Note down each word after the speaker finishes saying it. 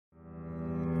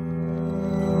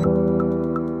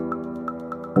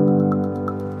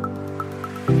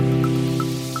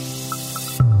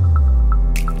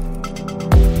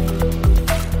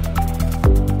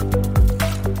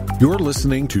You're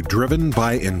listening to Driven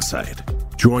by Insight.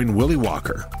 Join Willie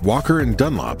Walker, Walker &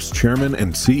 Dunlop's chairman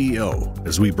and CEO,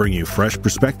 as we bring you fresh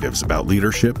perspectives about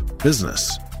leadership,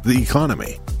 business, the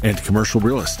economy, and commercial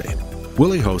real estate.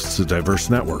 Willie hosts a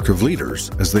diverse network of leaders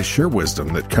as they share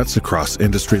wisdom that cuts across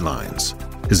industry lines.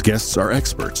 His guests are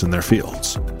experts in their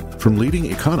fields, from leading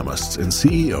economists and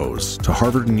CEOs to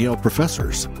Harvard and Yale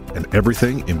professors, and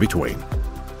everything in between.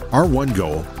 Our one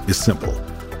goal is simple: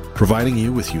 providing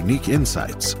you with unique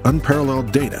insights,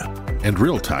 unparalleled data, and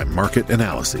real-time market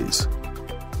analyses.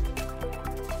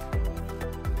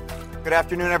 Good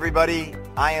afternoon, everybody.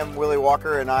 I am Willie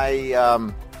Walker, and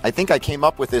I think I came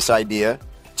up with this idea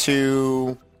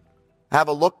to have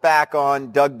a look back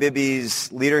on Doug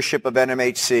Bibby's leadership of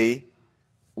NMHC,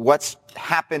 what's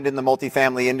happened in the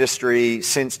multifamily industry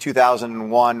since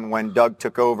 2001 when Doug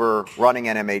took over running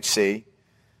NMHC,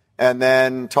 and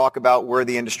then talk about where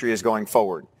the industry is going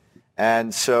forward.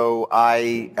 And so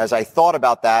as I thought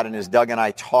about that, and as Doug and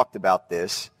I talked about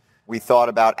this, we thought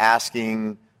about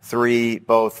asking three,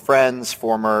 both friends,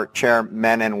 former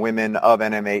chairmen and women of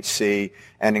NMHC,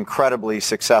 and incredibly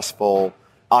successful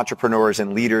entrepreneurs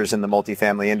and leaders in the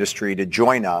multifamily industry to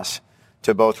join us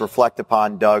to both reflect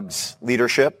upon Doug's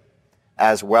leadership,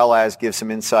 as well as give some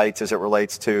insights as it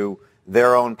relates to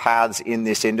their own paths in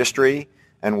this industry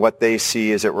and what they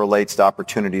see as it relates to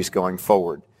opportunities going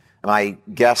forward. My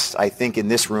guests, I think, in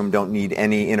this room don't need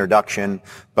any introduction,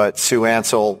 but Sue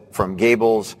Ansel from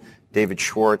Gables, David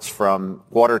Schwartz from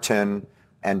Waterton,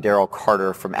 and Daryl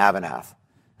Carter from Avanath.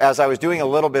 As I was doing a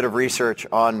little bit of research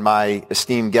on my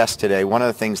esteemed guest today, one of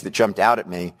the things that jumped out at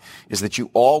me is that you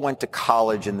all went to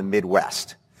college in the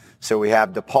Midwest. So we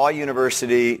have DePaul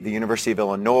University, the University of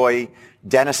Illinois,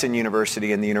 Denison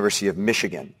University, and the University of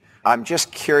Michigan. I'm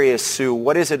just curious, Sue,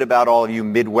 what is it about all of you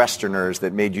Midwesterners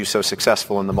that made you so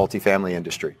successful in the multifamily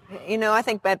industry? You know, I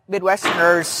think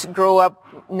Midwesterners grow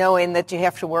up knowing that you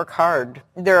have to work hard.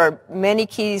 There are many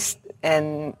keys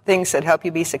and things that help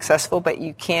you be successful, but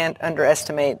you can't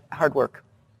underestimate hard work.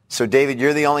 So, David,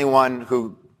 you're the only one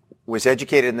who was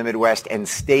educated in the Midwest and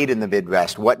stayed in the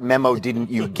Midwest. What memo didn't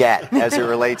you get as it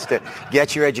relates to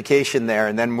get your education there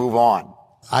and then move on?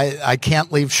 I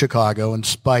can't leave Chicago in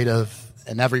spite of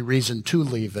and every reason to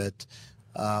leave it.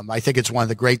 I think it's one of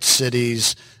the great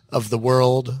cities of the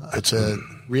world. It's a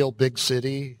real big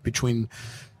city. It's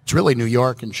really New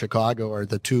York and Chicago are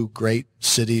the two great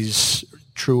cities,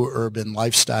 true urban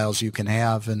lifestyles you can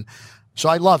have. And so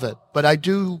I love it, but I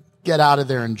do get out of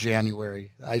there in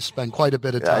January. I spend quite a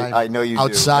bit of time I know you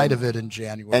outside of it in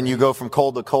January. And you go from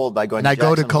cold to cold by going to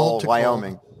Jackson Hole,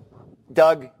 Wyoming.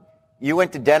 Doug, you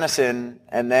went to Denison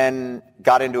and then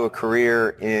got into a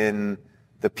career in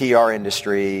the PR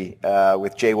industry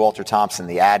with J. Walter Thompson,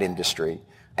 the ad industry.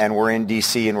 And we're in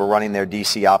D.C. and we're running their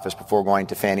D.C. office before going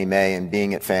to Fannie Mae and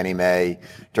being at Fannie Mae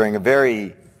during a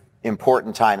very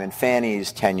important time in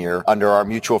Fannie's tenure under our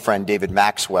mutual friend David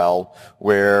Maxwell,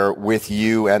 where with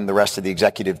you and the rest of the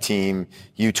executive team,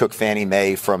 you took Fannie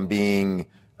Mae from being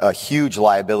a huge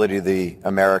liability to the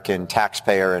American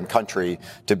taxpayer and country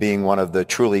to being one of the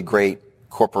truly great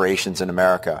corporations in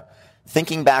America.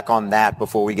 Thinking back on that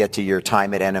before we get to your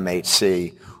time at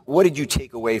NMHC, what did you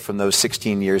take away from those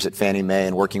 16 years at Fannie Mae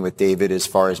and working with David as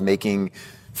far as making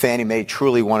Fannie Mae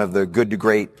truly one of the good to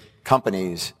great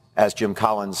companies, as Jim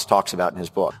Collins talks about in his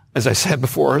book? As I said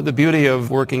before, the beauty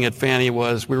of working at Fannie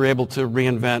was we were able to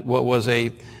reinvent what was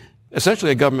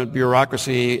essentially a government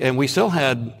bureaucracy, and we still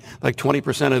had like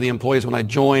 20% of the employees when I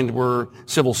joined were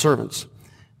civil servants.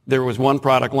 There was one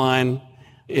product line.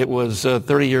 It was a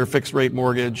 30-year fixed-rate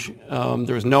mortgage.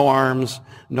 There was no ARMs,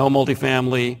 no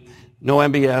multifamily, no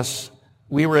MBS.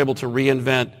 We were able to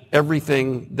reinvent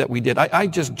everything that we did. I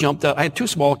just jumped out. I had two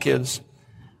small kids.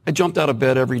 I jumped out of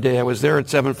bed every day. I was there at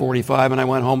 7:45, and I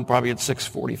went home probably at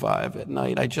 6:45 at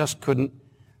night. I just couldn't.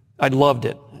 I loved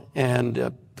it.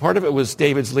 And part of it was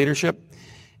David's leadership.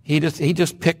 He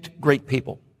just picked great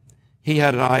people. He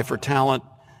had an eye for talent,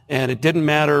 and it didn't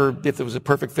matter if it was a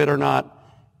perfect fit or not.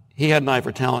 He had an eye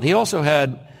for talent.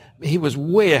 He was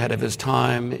way ahead of his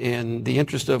time in the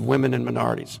interest of women and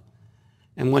minorities.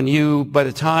 And by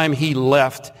the time he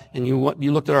left and you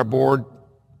looked at our board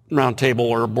round table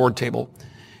or board table,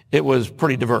 it was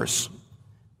pretty diverse.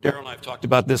 Daryl and I have talked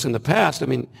about this in the past. I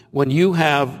mean, when you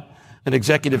have an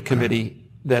executive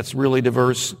committee that's really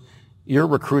diverse, your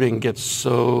recruiting gets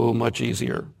so much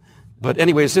easier. But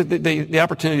anyways, the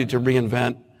opportunity to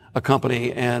reinvent a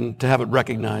company and to have it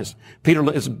recognized.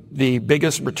 The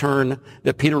biggest return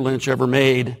that Peter Lynch ever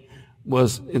made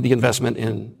was the investment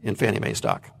in Fannie Mae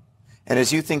stock. And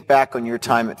as you think back on your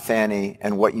time at Fannie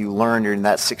and what you learned during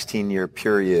that 16-year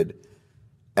period,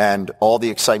 and all the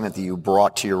excitement that you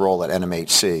brought to your role at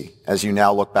NMHC, as you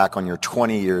now look back on your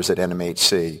 20 years at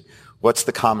NMHC, what's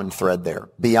the common thread there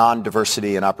beyond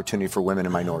diversity and opportunity for women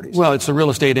and minorities? Well, it's the real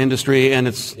estate industry, and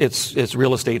it's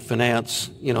real estate finance,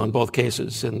 in both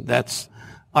cases. And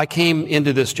I came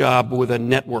into this job with a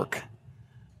network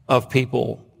of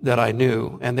people that I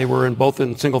knew, and they were both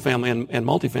in single family and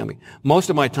multifamily. Most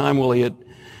of my time, Willie,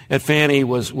 at Fannie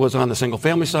was on the single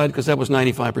family side because that was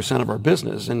 95% of our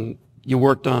business, and you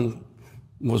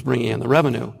was bringing in the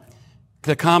revenue.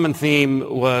 The common theme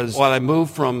was, while I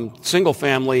moved from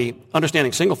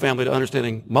understanding single family to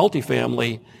understanding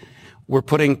multifamily, we're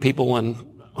putting people in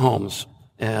homes.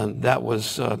 And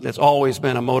that's always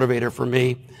been a motivator for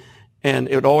me. And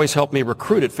it would always help me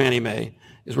recruit at Fannie Mae,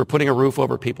 is we're putting a roof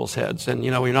over people's heads. And,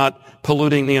 you're not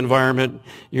polluting the environment.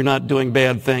 You're not doing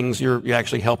bad things. You're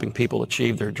actually helping people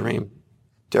achieve their dream.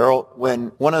 Daryl,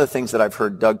 one of the things that I've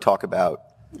heard Doug talk about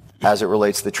as it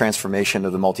relates to the transformation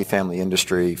of the multifamily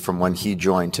industry from when he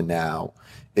joined to now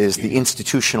is the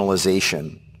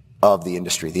institutionalization of the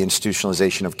industry, the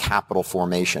institutionalization of capital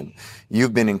formation.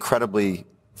 You've been incredibly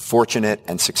fortunate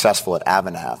and successful at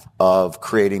Avanath of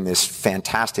creating this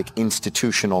fantastic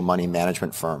institutional money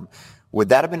management firm. Would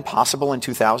that have been possible in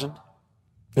 2000?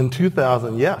 In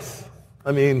 2000, yes.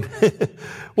 I mean,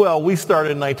 well, we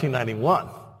started in 1991.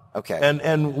 Okay.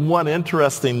 And one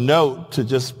interesting note to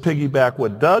just piggyback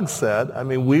what Doug said, I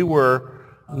mean, we were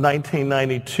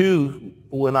 1992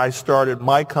 when I started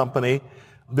my company.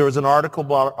 There was an article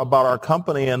about our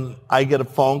company, and I get a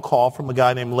phone call from a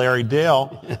guy named Larry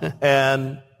Dale,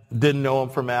 and didn't know him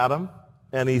from Adam.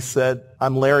 And he said,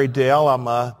 I'm Larry Dale. I'm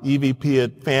a EVP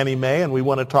at Fannie Mae, and we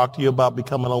want to talk to you about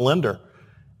becoming a lender.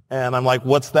 And I'm like,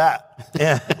 what's that?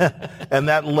 And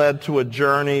that led to a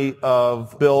journey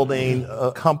of building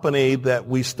a company that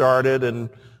we started, and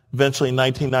eventually in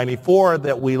 1994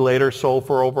 that we later sold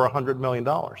for over $100 million.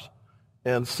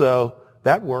 And so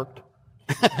that worked.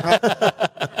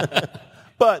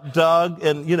 But Doug,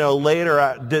 and later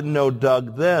I didn't know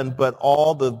Doug then, but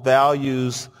all the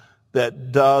values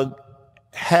that Doug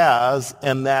has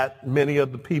and that many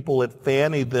of the people at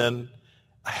Fannie then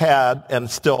had and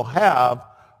still have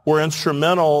were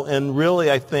instrumental in really,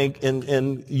 I think,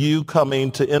 in you coming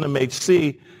to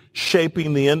NMHC,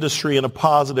 shaping the industry in a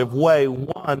positive way.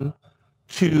 One,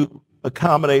 to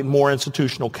accommodate more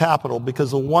institutional capital, because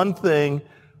the one thing,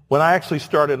 when I actually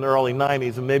started in the early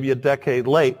 90s and maybe a decade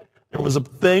late, there was a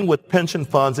thing with pension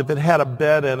funds, if it had a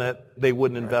bed in it, they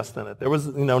wouldn't invest in it. There was,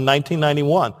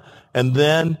 1991. And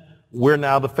then we're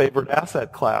now the favored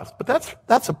asset class. But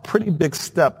that's a pretty big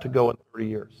step to go in 30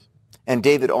 years. And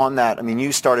David, on that, I mean,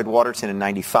 you started Waterton in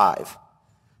 95.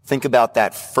 Think about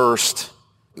that first,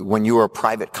 when you were a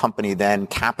private company then,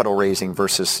 capital raising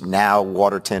versus now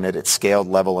Waterton at its scaled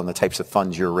level and the types of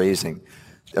funds you're raising.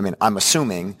 I mean, I'm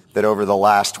assuming that over the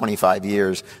last 25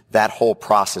 years, that whole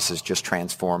process has just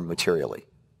transformed materially.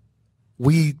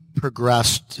 We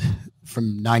progressed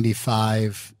from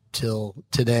 95 till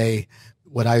today,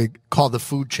 what I call the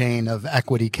food chain of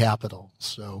equity capital.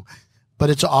 But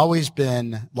it's always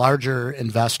been larger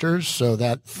investors, so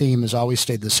that theme has always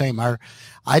stayed the same.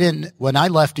 When I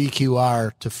left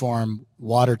EQR to form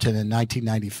Waterton in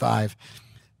 1995,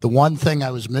 the one thing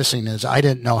I was missing is I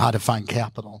didn't know how to find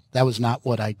capital. That was not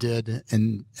what I did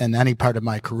in any part of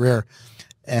my career.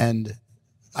 And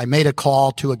I made a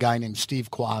call to a guy named Steve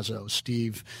Quazzo.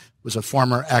 Steve was a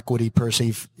former equity person.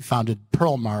 He founded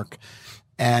Pearlmark,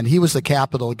 and he was the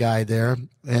capital guy there.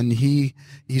 And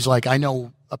he's like, I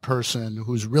know a person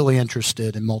who's really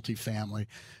interested in multifamily,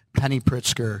 Penny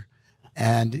Pritzker.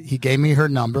 And he gave me her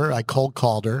number. I cold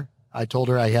called her. I told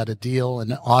her I had a deal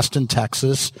in Austin,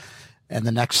 Texas. And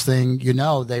the next thing you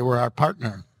know, they were our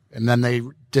partner. And then they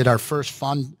did our first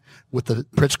fund with the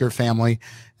Pritzker family.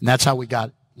 And that's how we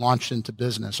got launched into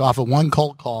business. Off of one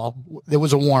cold call, it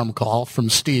was a warm call from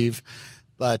Steve.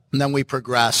 But then we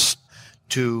progressed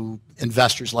to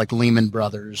investors like Lehman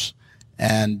Brothers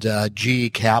and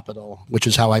GE Capital, which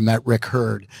is how I met Rick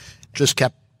Hurd. Just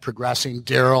kept progressing.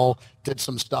 Daryl did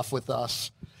some stuff with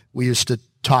us. We used to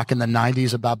talk in the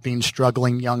 90s about being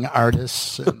struggling young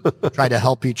artists and try to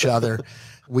help each other.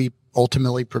 We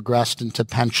ultimately progressed into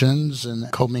pensions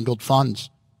and commingled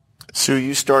funds. Sue,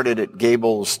 you started at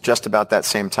Gables just about that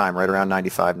same time, right around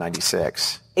 95,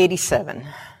 96. 87.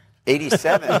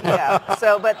 87. Yeah.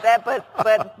 So, but it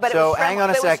So was hang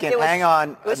on a second. Hang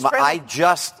on.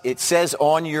 It says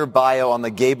on your bio on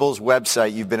the Gables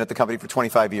website, you've been at the company for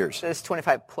 25 years. It's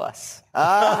 25 plus. The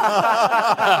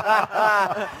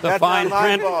fine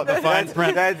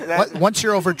print. Once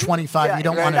you're over 25, you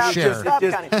don't want to share.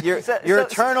 You're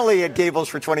eternally at Gables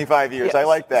for 25 years. Yes. I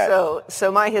like that.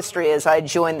 So my history is I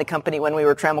joined the company when we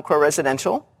were Trammell Crow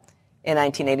Residential in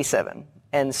 1987.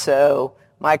 And so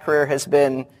my career has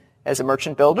been as a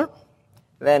merchant builder.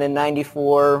 Then in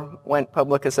 94, went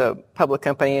public as a public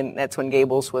company, and that's when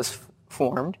Gables was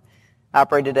formed.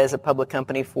 Operated as a public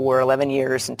company for 11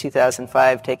 years. In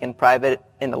 2005, taken private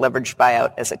in a leveraged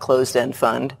buyout as a closed-end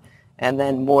fund, and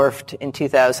then morphed in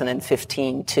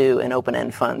 2015 to an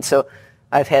open-end fund. So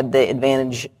I've had the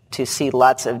advantage to see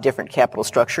lots of different capital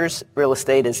structures. Real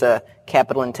estate is a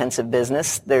capital-intensive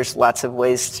business. There's lots of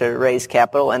ways to raise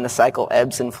capital, and the cycle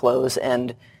ebbs and flows,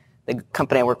 and the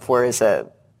company I work for is a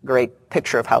great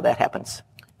picture of how that happens.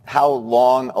 How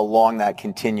long along that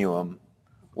continuum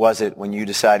was it when you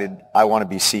decided, I want to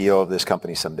be CEO of this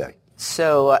company someday?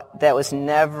 So that was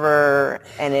never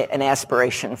an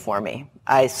aspiration for me.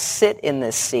 I sit in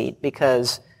this seat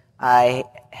because I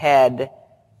had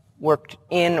worked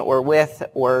in or with,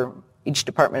 or each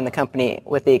department in the company,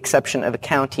 with the exception of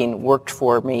accounting, worked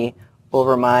for me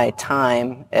over my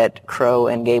time at Crow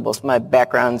and Gables. My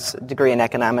background's a degree in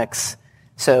economics,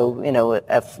 so,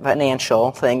 a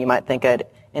financial thing, you might think I'd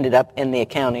ended up in the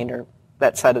accounting or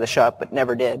that side of the shop, but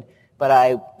never did. But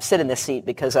I sit in this seat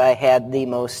because I had the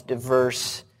most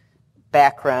diverse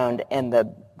background and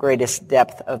the greatest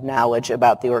depth of knowledge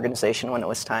about the organization when it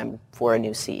was time for a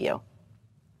new CEO.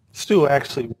 Stu,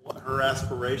 actually, her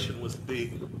aspiration was to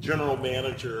be general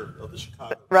manager of the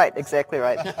Chicago Cubs. Right, exactly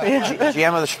right.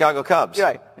 GM of the Chicago Cubs.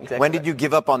 Right, exactly. When did you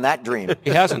give up on that dream? He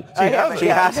hasn't. I haven't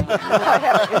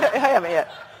yet.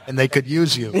 And they could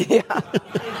use you. Yeah.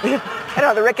 I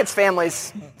know the Ricketts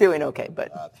family's doing okay,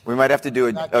 but we might have to do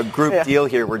a group deal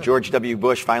here where George W.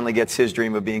 Bush finally gets his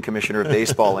dream of being commissioner of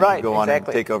baseball and you go on and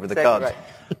take over the Cubs. Right.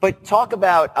 But talk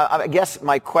about, I guess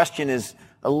my question is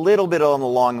a little bit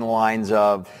along the lines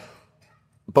of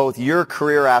both your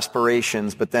career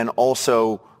aspirations, but then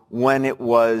also when it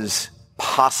was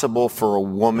possible for a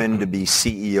woman to be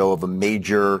CEO of a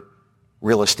major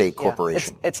real estate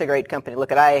corporation. Yeah, it's a great company.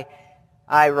 Look, I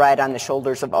ride on the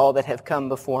shoulders of all that have come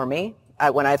before me.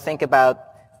 When I think about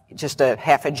just a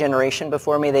half a generation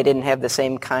before me, they didn't have the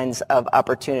same kinds of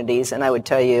opportunities. And I would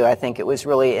tell you, I think it was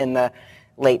really in the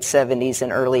late 70s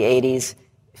and early 80s.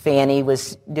 Fannie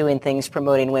was doing things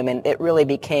promoting women. It really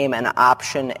became an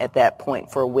option at that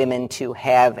point for women to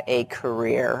have a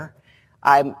career.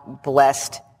 I'm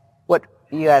blessed. What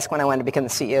you asked when I wanted to become the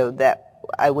CEO, that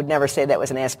I would never say that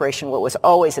was an aspiration. What was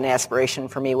always an aspiration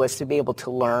for me was to be able to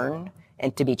learn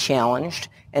and to be challenged.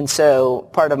 And so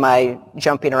part of my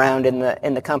jumping around in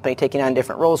the company, taking on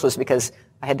different roles, was because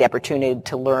I had the opportunity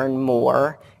to learn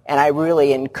more. And I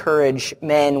really encourage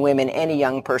men, women, any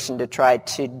young person to try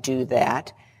to do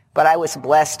that. But I was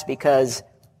blessed because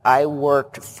I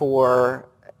worked for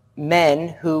men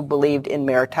who believed in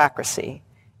meritocracy.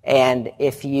 And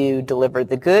if you delivered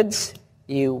the goods,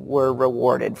 you were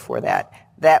rewarded for that.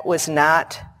 That was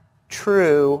not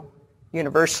true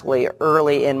universally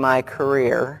early in my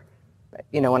career.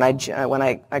 When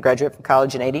I graduated from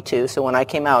college in '82, so when I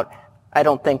came out, I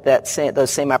don't think that those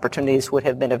same opportunities would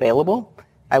have been available.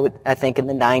 I think in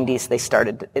the '90s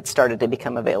it started to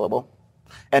become available.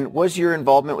 And was your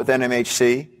involvement with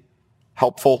NMHC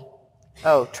helpful?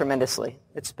 Oh, tremendously.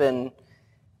 It's been,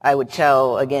 I would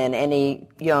tell, again, any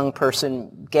young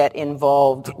person, get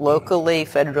involved locally,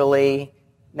 federally,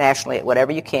 nationally,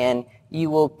 whatever you can. You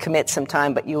will commit some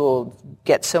time, but you will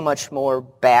get so much more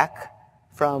back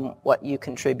from what you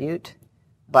contribute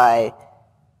by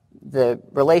the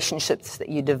relationships that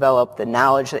you develop, the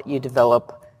knowledge that you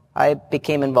develop. I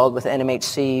became involved with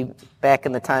NMHC back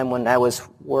in the time when I was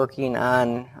working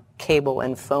on cable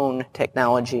and phone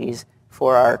technologies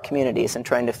for our communities and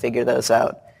trying to figure those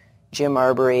out. Jim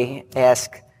Arbery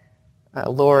asked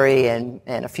Lori and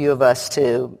a few of us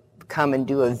to come and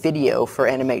do a video for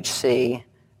NMHC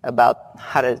about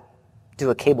how to do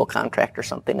a cable contract or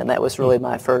something, and that was really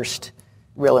my first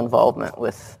real involvement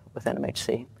with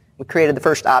NMHC. We created the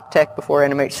first OpTech before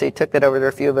NMHC took that over. There are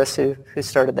a few of us who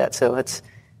started that, so it's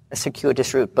a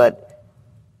circuitous route, but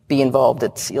be involved.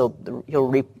 You'll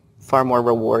reap far more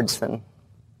rewards than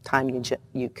time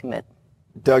you commit.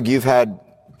 Doug, you've had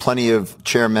plenty of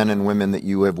chairmen and women that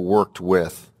you have worked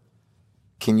with.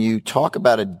 Can you talk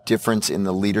about a difference in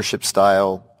the leadership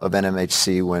style of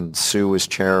NMHC when Sue was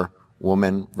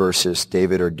chairwoman versus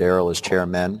David or Daryl as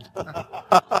chairmen?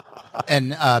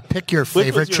 And pick your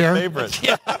favorite chair. Favorite?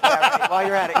 Yeah, right. While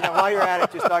you're at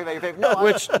it, just talk about your favorite.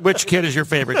 No, Which kid is your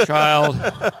favorite child?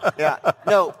 Yeah.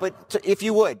 No, but if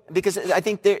you would, because I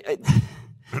think there.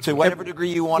 To whatever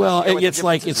degree you want. Well, to it's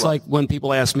like when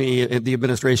people ask me if the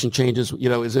administration changes,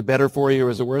 is it better for you or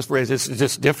is it worse for you? It's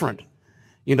just different.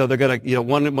 They're going to,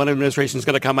 one administration is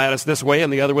going to come at us this way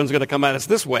and the other one's going to come at us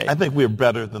this way. I think we're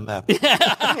better than that.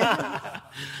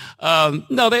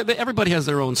 No, everybody has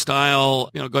their own style.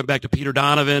 Going back to Peter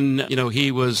Donovan,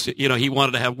 he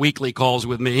wanted to have weekly calls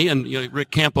with me, and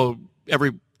Rick Campo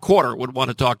every quarter would want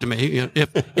to talk to me.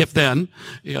 If then,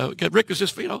 Rick was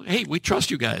just, hey, we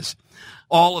trust you guys.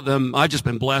 All of them, I've just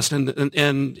been blessed,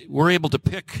 and we're able to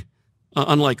pick,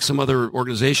 unlike some other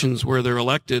organizations where they're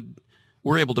elected,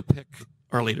 we're able to pick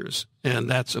our leaders, and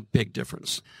that's a big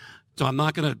difference. So I'm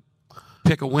not going to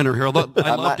pick a winner here. I love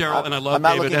Daryl, and I love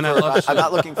David, and I love Sue. I'm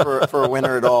not looking for a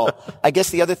winner at all. I guess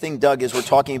the other thing, Doug, is we're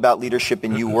talking about leadership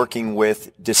and you working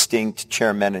with distinct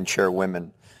chairmen and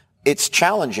chairwomen. It's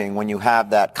challenging when you have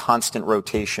that constant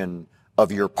rotation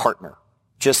of your partner.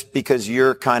 Just because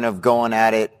you're kind of going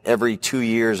at it every 2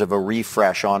 years of a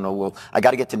refresh on, I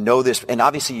got to get to know this. And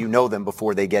obviously you know them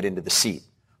before they get into the seat.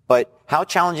 But how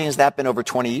challenging has that been over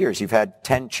 20 years? You've had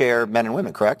 10 chair men and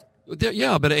women, correct?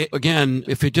 Yeah, but again,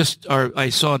 if you just are, I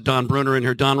saw Don Bruner in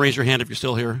here. Don, raise your hand if you're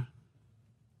still here.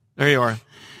 There you are.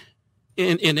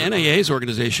 In NAA's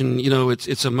organization,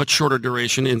 it's a much shorter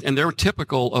duration, and they're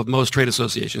typical of most trade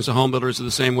associations. The home builders are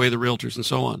the same way, the realtors and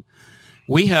so on.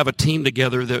 We have a team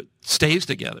together that stays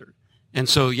together. And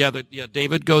so,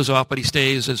 David goes off, but he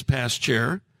stays as past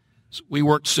chair. So we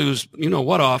worked Sue's,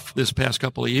 off this past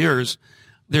couple of years.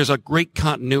 There's a great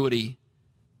continuity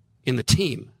in the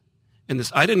team. And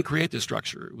I didn't create this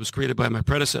structure. It was created by my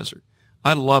predecessor.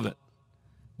 I love it.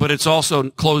 But it's also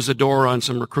closed the door on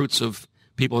some recruits of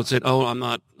people that said, I'm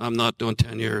not doing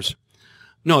 10 years.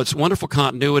 No, it's wonderful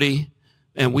continuity.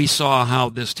 And we saw how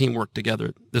this team worked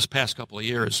together this past couple of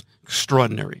years.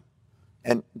 Extraordinary.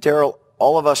 And Daryl,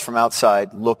 all of us from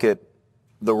outside look at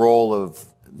the role of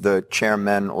the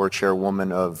chairman or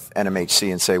chairwoman of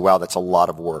NMHC and say, wow, that's a lot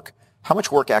of work. How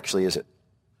much work actually is it?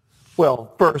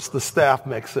 Well, first, the staff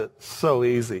makes it so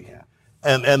easy. Yeah.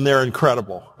 And they're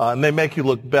incredible. And they make you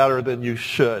look better than you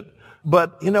should.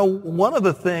 But, one of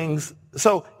the things,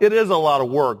 so it is a lot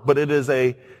of work, but it is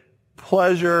a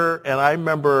pleasure. And I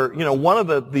remember, one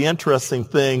of the interesting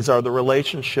things are the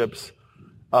relationships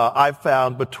I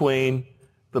found between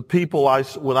the people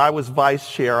when I was vice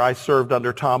chair, I served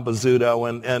under Tom Bizzuto.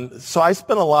 And so I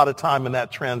spent a lot of time in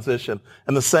that transition.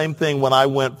 And the same thing when I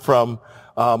went from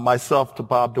myself to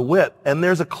Bob DeWitt. And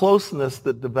there's a closeness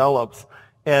that develops.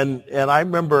 And I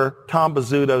remember Tom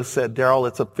Bizzuto said, Daryl,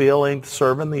 it's a feeling to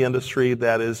serve in the industry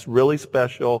that is really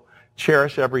special.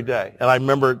 Cherish every day. And I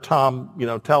remember Tom,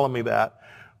 telling me that.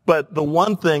 But the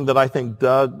one thing that I think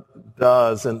Doug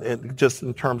does, and just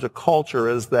in terms of culture,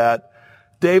 is that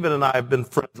David and I have been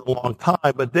friends a long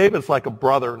time, but David's like a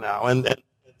brother now. And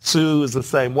Sue is the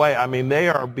same way. I mean, they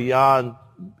are beyond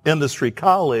industry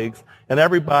colleagues, and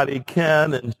everybody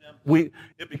can, and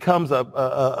it becomes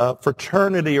a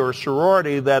fraternity or a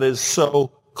sorority that is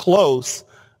so close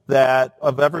that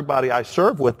of everybody I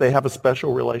serve with, they have a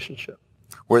special relationship.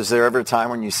 Was there ever a time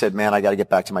when you said, man, I got to get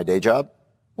back to my day job?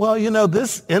 Well,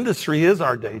 this industry is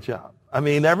our day job. I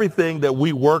mean, everything that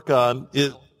we work on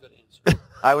is...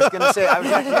 I was going to say,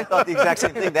 I thought the exact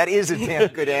same thing. That is a damn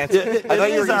good answer. I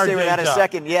thought you were going to say without a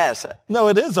second, yes. No,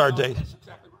 it is our day.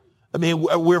 I mean,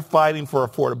 we're fighting for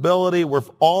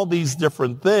affordability. All these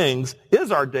different things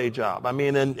is our day job. I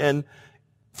mean, and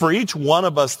for each one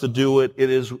of us to do it,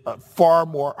 it is far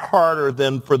more harder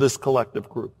than for this collective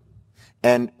group.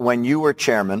 And when you were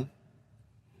chairman,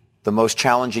 the most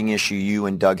challenging issue you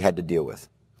and Doug had to deal with?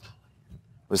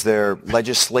 Was there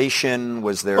legislation?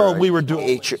 Was there? Oh, we were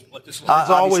doing. There's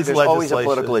always a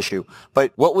political issue.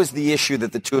 But what was the issue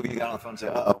that the two of you got on the phone and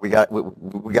said, we got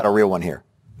a real one here?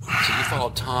 So you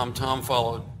followed Tom. Tom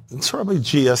followed. It's probably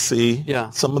GSE. Yeah.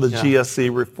 Some of the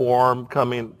GSE reform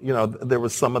coming. There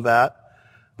was some of that.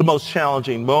 The most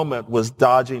challenging moment was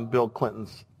dodging Bill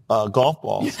Clinton's golf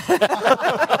balls.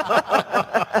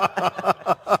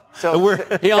 So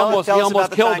he almost killed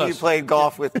us. You played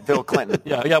golf with Bill Clinton.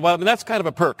 Yeah. Well, I mean, that's kind of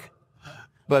a perk.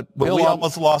 But Bill we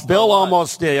almost lost. Bill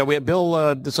almost.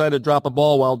 Bill decided to drop a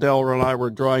ball while Daryl and I were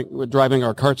driving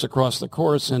our carts across the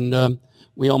course, and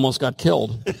we almost got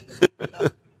killed.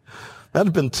 That'd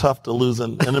have been tough to lose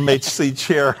an NMHC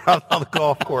chair out on the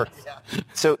golf course.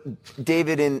 So,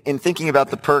 David, in thinking about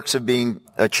the perks of being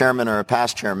a chairman or a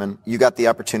past chairman, you got the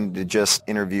opportunity to just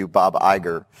interview Bob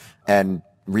Iger and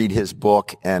read his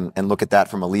book and look at that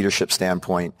from a leadership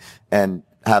standpoint. And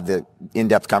have the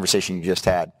in-depth conversation you just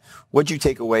had. What did you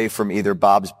take away from either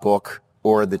Bob's book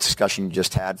or the discussion you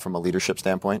just had from a leadership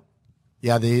standpoint?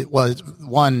 Yeah,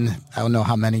 one, I don't know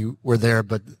how many were there,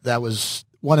 but that was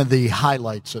one of the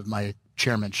highlights of my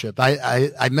chairmanship.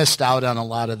 I missed out on a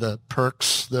lot of the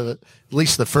perks, at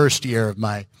least the first year of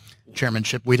my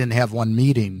chairmanship. We didn't have one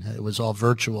meeting. It was all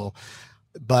virtual.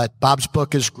 But Bob's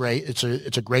book is great.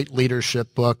 It's a great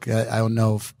leadership book. I don't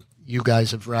know if you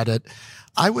guys have read it.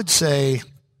 I would say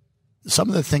some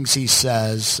of the things he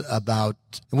says about,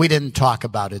 and we didn't talk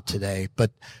about it today,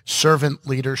 but servant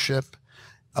leadership,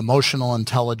 emotional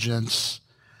intelligence,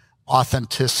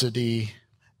 authenticity,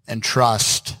 and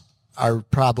trust are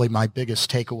probably my biggest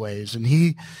takeaways. And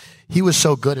he was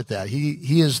so good at that.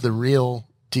 He is the real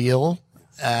deal.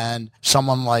 And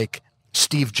someone like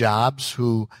Steve Jobs,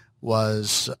 who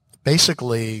was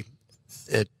basically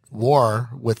at war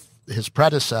with his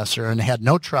predecessor and had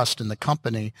no trust in the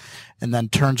company, and then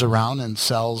turns around and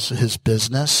sells his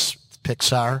business,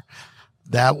 Pixar.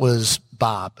 That was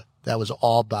Bob. That was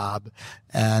all Bob.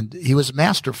 And he was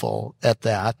masterful at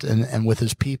that and with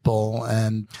his people.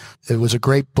 And it was a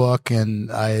great book,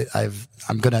 and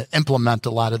I'm going to implement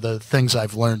a lot of the things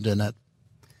I've learned in it.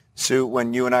 Sue,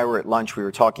 when you and I were at lunch, we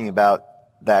were talking about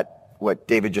what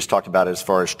David just talked about as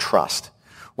far as trust.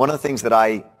 One of the things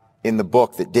that in the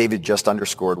book that David just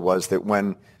underscored was that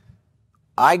when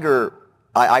I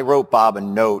wrote Bob a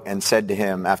note and said to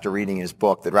him after reading his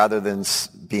book that rather than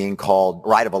being called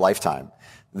Ride of a Lifetime,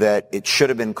 that it should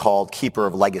have been called Keeper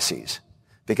of Legacies.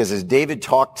 Because as David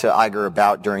talked to Iger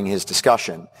about during his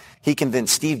discussion, he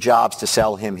convinced Steve Jobs to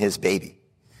sell him his baby.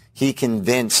 He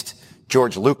convinced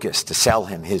George Lucas to sell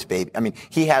him his baby. I mean,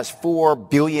 he has 4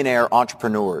 billionaire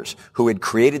entrepreneurs who had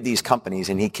created these companies,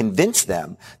 and he convinced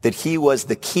them that he was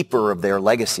the keeper of their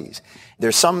legacies.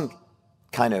 There's some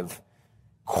kind of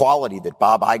quality that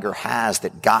Bob Iger has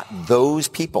that got those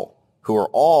people who are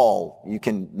all, you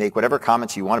can make whatever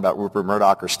comments you want about Rupert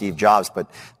Murdoch or Steve Jobs, but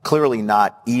clearly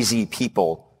not easy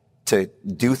people to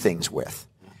do things with.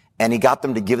 And he got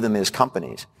them to give them his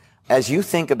companies. As you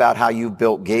think about how you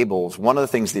built Gables, one of the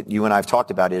things that you and I have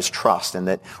talked about is trust, and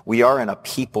that we are in a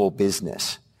people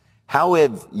business. How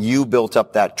have you built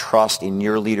up that trust in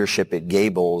your leadership at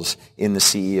Gables in the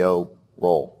CEO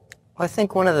role? Well, I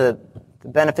think one of the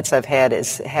benefits I've had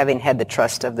is having had the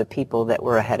trust of the people that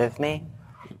were ahead of me.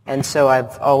 And so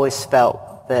I've always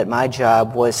felt that my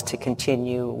job was to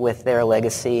continue with their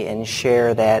legacy and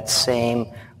share that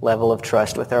same level of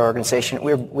trust with our organization.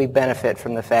 We benefit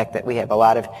from the fact that we have a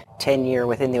lot of tenure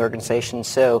within the organization.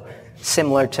 So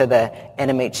similar to the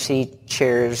NMHC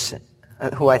chairs,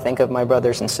 who I think of my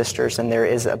brothers and sisters, and there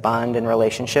is a bond and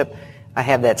relationship, I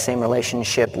have that same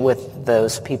relationship with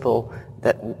those people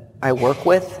that I work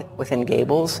with within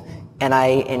Gables, and I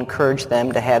encourage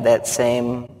them to have that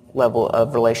same level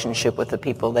of relationship with the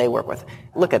people they work with.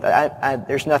 Look at that.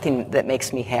 There's nothing that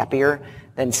makes me happier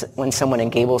than when someone in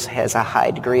Gables has a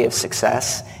high degree of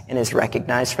success and is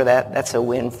recognized for that. That's a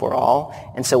win for all.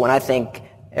 And so when I think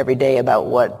every day about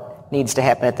what needs to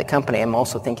happen at the company, I'm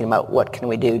also thinking about what can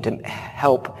we do to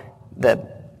help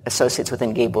the associates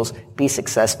within Gables be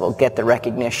successful, get the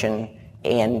recognition,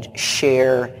 and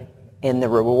share in the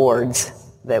rewards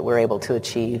that we're able to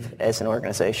achieve as an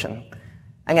organization.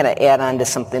 I'm going to add on to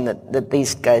something that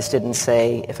these guys didn't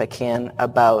say, if I can,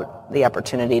 about the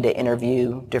opportunity to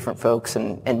interview different folks.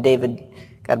 And David,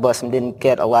 God bless him, didn't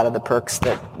get a lot of the perks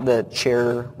that the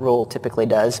chair role typically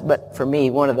does. But for me,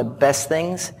 one of the best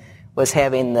things was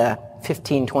having the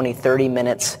 15, 20, 30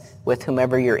 minutes with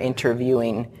whomever you're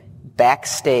interviewing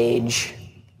backstage,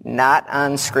 not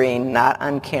on screen, not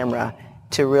on camera,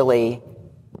 to really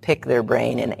pick their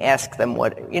brain and ask them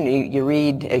what, you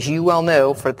read, as you well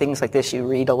know, for things like this, you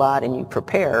read a lot and you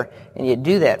prepare, and you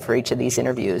do that for each of these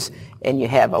interviews, and you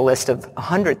have a list of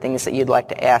 100 things that you'd like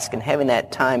to ask, and having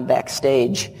that time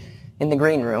backstage in the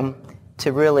green room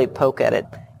to really poke at it.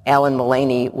 Alan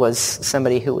Mullaney was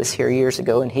somebody who was here years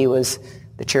ago, and he was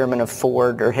the chairman of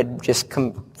Ford, or had just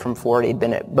come from Ford. He'd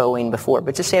been at Boeing before,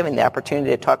 but just having the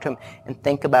opportunity to talk to him and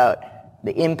think about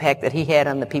the impact that he had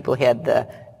on the people he had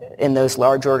in those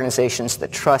large organizations, the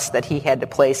trust that he had to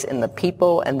place in the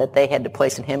people and that they had to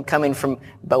place in him, coming from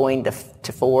Boeing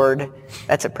to Ford,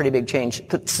 that's a pretty big change.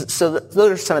 So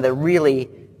those are some of the really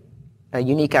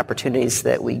unique opportunities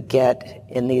that we get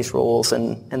in these roles,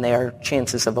 and they are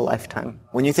chances of a lifetime.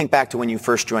 When you think back to when you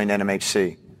first joined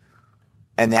NMHC,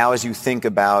 and now as you think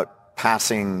about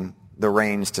passing the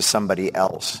reins to somebody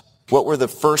else, what were the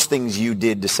first things you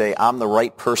did to say, I'm the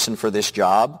right person for this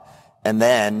job? And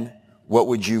then what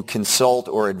would you consult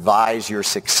or advise your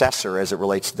successor as it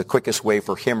relates to the quickest way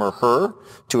for him or her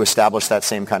to establish that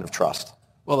same kind of trust?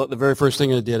 Well, the very first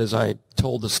thing I did is I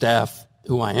told the staff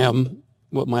who I am,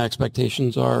 what my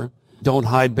expectations are. Don't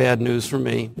hide bad news from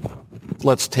me.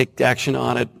 Let's take action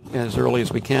on it as early as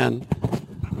we can.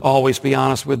 Always be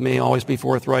honest with me, always be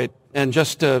forthright, and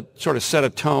just to sort of set a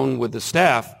tone with the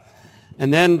staff,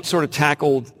 and then sort of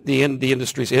tackled the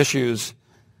industry's issues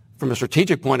from a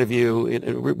strategic point of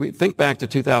view. We think back to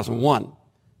 2001.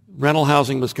 Rental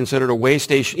housing was considered a way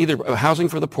station, either a housing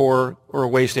for the poor or a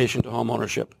way station to home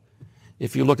ownership.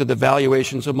 If you looked at the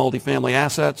valuations of multifamily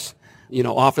assets,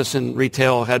 office and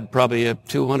retail had probably a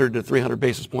 200 to 300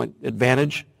 basis point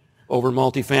advantage over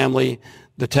multifamily.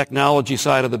 The technology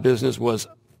side of the business was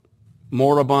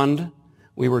moribund.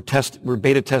 We were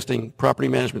beta testing property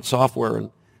management software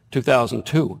in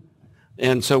 2002.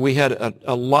 And so we had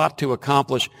a lot to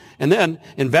accomplish. And then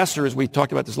investors, we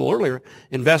talked about this a little earlier,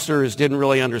 investors didn't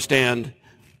really understand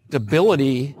the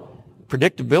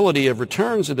predictability of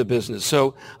returns of the business.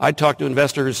 So I'd talk to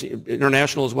investors,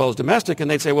 international as well as domestic,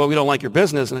 and they'd say, well, we don't like your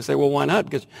business. And I say, well, why not?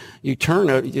 Because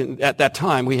at that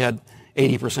time, we had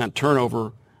 80%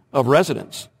 turnover of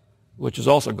residents, which has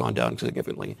also gone down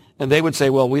significantly. And they would say,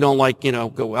 well, we don't like,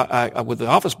 with the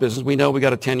office business, we know we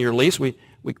got a 10-year lease. We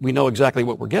know exactly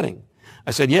what we're getting.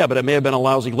 I said, yeah, but it may have been a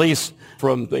lousy lease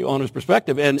from the owner's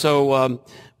perspective. And so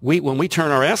when we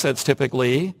turn our assets,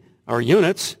 typically, our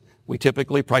units, we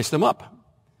typically price them up.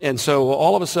 And so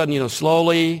all of a sudden,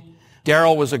 slowly,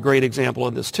 Daryl was a great example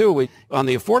of this too. On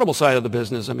the affordable side of the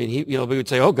business, we would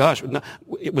say, oh gosh,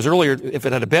 it was earlier, if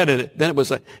it had a bed in it, then it was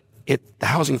the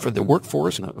housing for the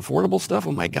workforce and affordable stuff.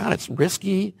 Oh my God, it's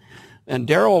risky. And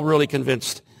Daryl really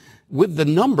convinced with the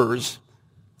numbers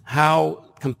how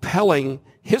compelling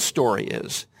his story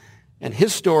is. And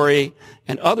his story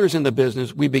and others in the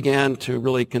business, we began to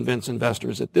really convince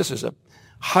investors that this is a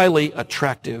highly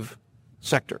attractive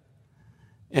sector.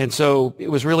 And so it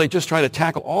was really just trying to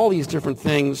tackle all these different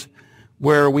things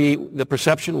where the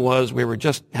perception was we were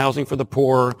just housing for the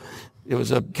poor. It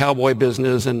was a cowboy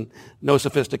business and no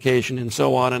sophistication and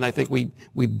so on. And I think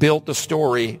we built the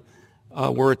story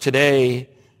where today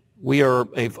we are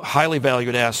a highly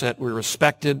valued asset. We're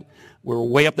respected. We're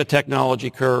way up the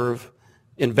technology curve.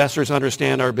 Investors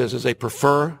understand our business. They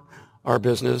prefer our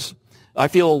business. I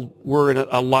feel we're in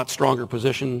a lot stronger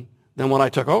position than when I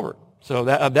took over. So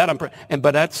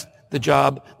but that's the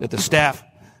job that the staff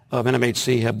of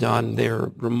NMHC have done. They're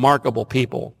remarkable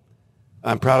people.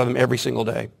 I'm proud of them every single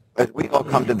day. As we all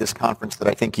come to this conference that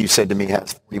I think you said to me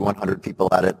has 4,100 people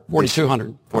at it.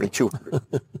 4,200.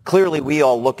 4,200. Clearly, we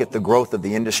all look at the growth of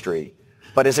the industry.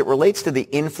 But as it relates to the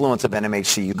influence of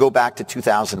NMHC, you go back to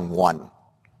 2001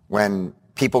 when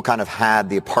people kind of had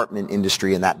the apartment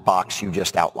industry in that box you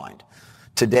just outlined.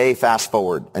 Today, fast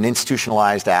forward, an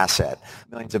institutionalized asset,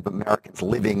 millions of Americans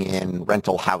living in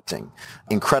rental housing,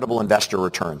 incredible investor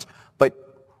returns. But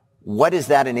what has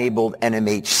that enabled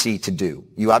NMHC to do?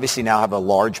 You obviously now have a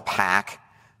large PAC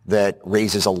that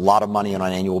raises a lot of money on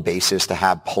an annual basis to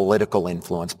have political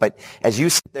influence. But as you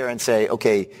sit there and say,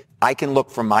 okay, I can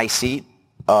look from my seat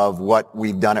of what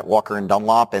we've done at Walker &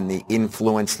 Dunlop and the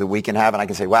influence that we can have, and I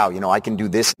can say, wow, I can do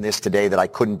this and this today that I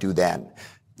couldn't do then.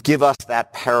 Give us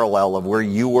that parallel of where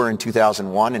you were in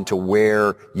 2001 and to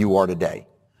where you are today.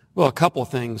 Well, a couple of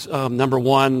things. Number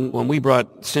one, when we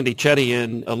brought Cindy Chetty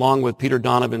in, along with Peter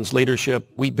Donovan's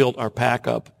leadership, we built our PAC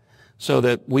up so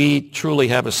that we truly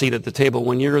have a seat at the table.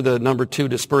 When you're the number 2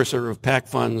 disperser of PAC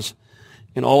funds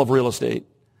in all of real estate,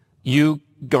 you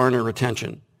garner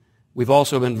attention. We've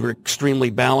also been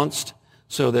extremely balanced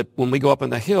so that when we go up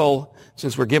on the Hill,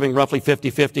 since we're giving roughly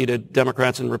 50-50 to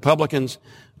Democrats and Republicans,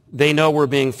 they know we're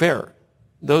being fair.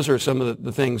 Those are some of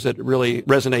the things that really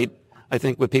resonate, I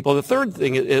think, with people. The third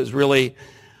thing is really,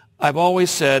 I've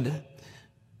always said,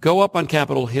 go up on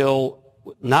Capitol Hill,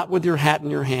 not with your hat in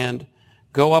your hand.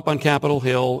 Go up on Capitol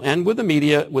Hill and with the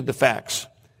media with the facts.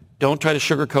 Don't try to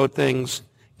sugarcoat things.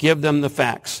 Give them the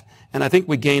facts. And I think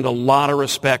we gained a lot of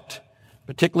respect,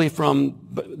 particularly from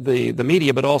the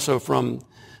media, but also from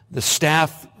the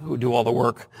staff who do all the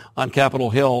work on Capitol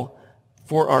Hill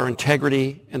for our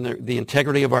integrity and the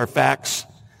integrity of our facts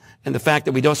and the fact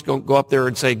that we don't go up there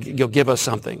and say, you'll give us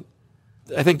something.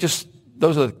 I think just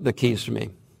those are the keys for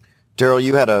me. Daryl,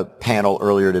 you had a panel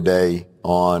earlier today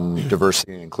on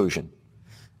diversity and inclusion.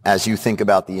 As you think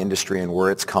about the industry and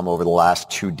where it's come over the last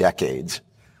 2 decades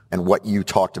and what you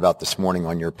talked about this morning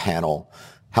on your panel,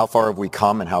 how far have we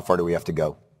come and how far do we have to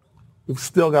go? We've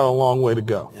still got a long way to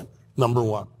go, number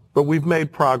one. But we've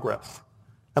made progress.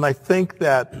 And I think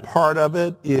that part of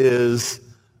it is,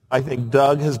 I think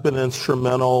Doug has been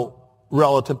instrumental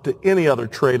relative to any other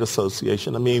trade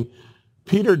association. I mean,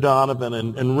 Peter Donovan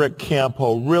and Rick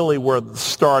Campo really were the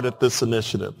start at this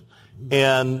initiative.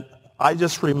 And I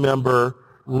just remember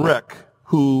Rick,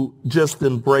 who just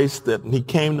embraced it. And he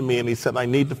came to me and he said, I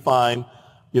need to find,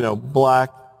 Black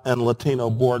and Latino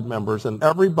board members. And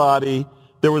everybody,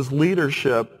 there was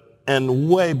leadership, and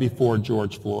way before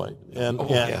George Floyd.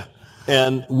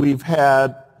 And we've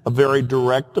had a very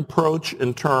direct approach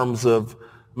in terms of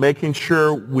making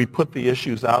sure we put the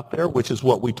issues out there, which is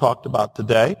what we talked about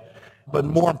today. But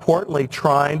more importantly,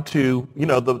 trying to,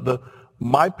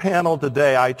 my panel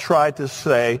today, I tried to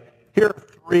say, here are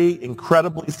 3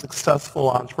 incredibly successful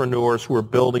entrepreneurs who are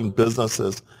building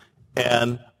businesses,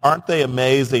 and aren't they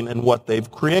amazing in what they've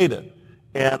created?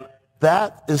 And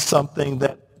that is something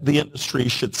that the industry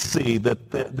should see, that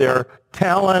their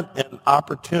talent and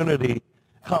opportunity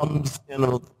comes in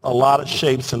a lot of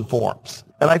shapes and forms.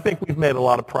 And I think we've made a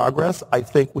lot of progress. I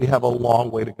think we have a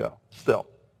long way to go still.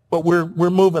 But we're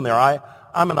moving there.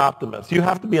 I'm an optimist. You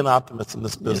have to be an optimist in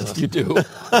this business. Yes, you do.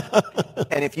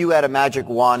 And if you had a magic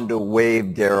wand to wave,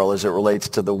 Daryl, as it relates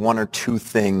to the 1 or 2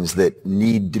 things that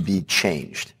need to be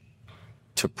changed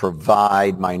to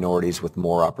provide minorities with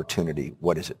more opportunity,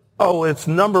 what is it? Oh, it's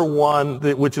number 1,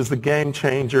 which is the game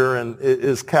changer, and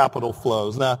is capital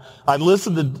flows. Now, I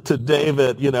listened to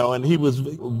David, and he was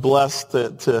blessed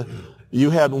to you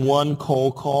had 1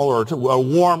 cold call or a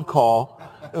warm call.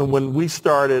 And when we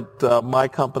started my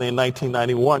company in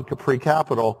 1991, Capri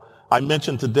Capital, I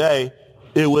mentioned today,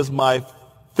 it was my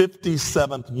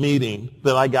 57th meeting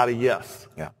that I got a yes.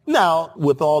 Yeah. Now,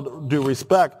 with all due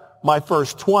respect, my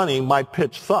first 20, my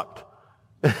pitch sucked.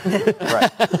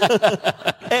 Right.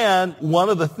 And one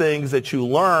of the things that you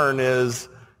learn is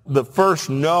the first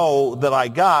no that I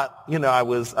got, I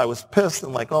was pissed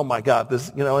and like, oh my God, this,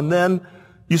 and then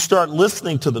you start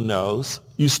listening to the no's,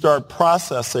 you start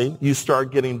processing, you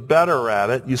start getting better at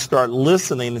it, you start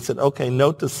listening and said, okay,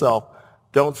 note to self,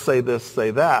 don't say this,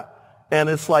 say that. And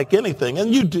it's like anything.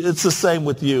 And it's the same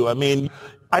with you. I mean,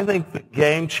 I think the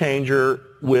game changer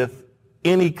with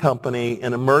any company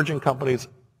and emerging companies,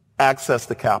 access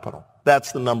to capital.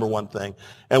 That's the number 1 thing.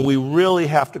 And we really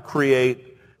have to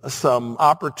create some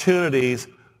opportunities.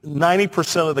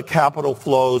 90% of the capital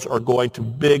flows are going to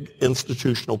big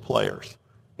institutional players.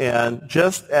 And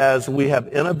just as we have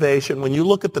innovation, when you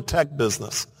look at the tech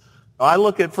business, I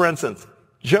look at, for instance,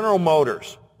 General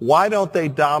Motors. Why don't they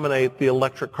dominate the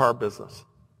electric car business?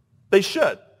 They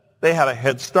should. They had a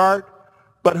head start,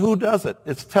 but who does it?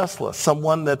 It's Tesla,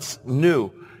 someone that's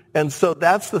new. And so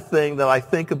that's the thing that I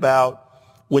think about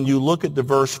when you look at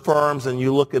diverse firms and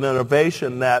you look at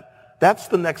innovation, that's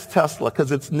the next Tesla,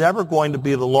 because it's never going to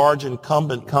be the large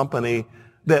incumbent company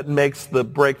that makes the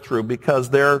breakthrough, because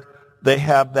they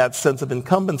have that sense of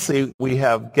incumbency. We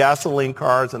have gasoline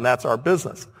cars, and that's our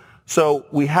business. So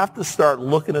we have to start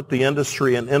looking at the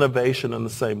industry and innovation in the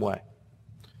same way.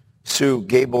 Sue,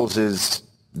 Gables is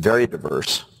very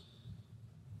diverse.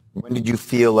 When did you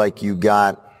feel like you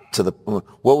got to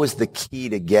what was the key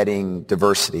to getting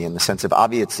diversity, in the sense of,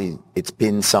 obviously it's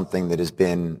been something that has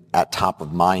been at top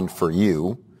of mind for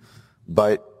you,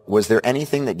 but was there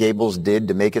anything that Gables did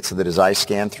to make it so that as I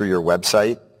scan through your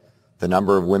website, the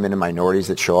number of women and minorities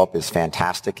that show up is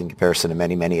fantastic in comparison to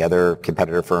many, many other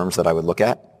competitor firms that I would look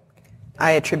at?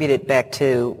 I attribute it back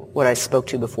to what I spoke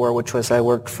to before, which was I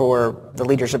worked for the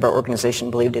leaders of our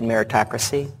organization, believed in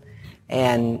meritocracy,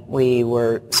 and we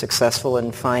were successful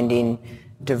in finding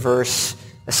diverse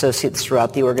associates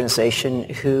throughout the organization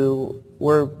who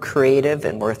were creative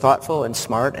and were thoughtful and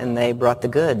smart, and they brought the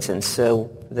goods, and so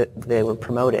they were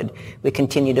promoted. We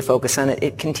continue to focus on it.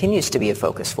 It continues to be a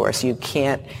focus for us.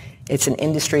 It's an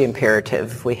industry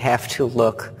imperative. We have to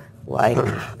look like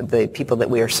the people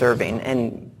that we are serving,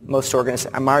 and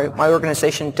my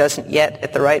organization doesn't yet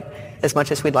at the right as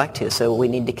much as we'd like to, so we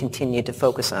need to continue to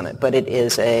focus on it. But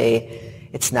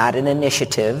it's not an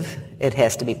initiative. It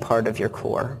has to be part of your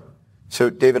core.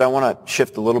 So, David, I want to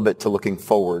shift a little bit to looking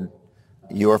forward.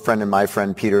 Your friend and my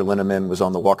friend, Peter Linneman, was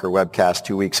on the Walker webcast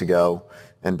 2 weeks ago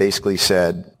and basically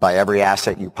said, buy every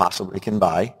asset you possibly can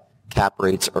buy. Cap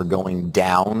rates are going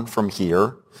down from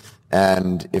here.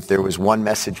 And if there was one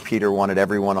message Peter wanted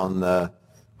everyone on the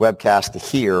webcast to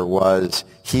hear, was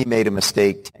he made a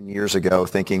mistake 10 years ago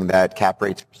thinking that cap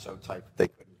rates were so tight they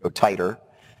couldn't go tighter.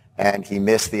 And he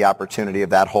missed the opportunity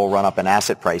of that whole run-up in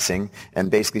asset pricing,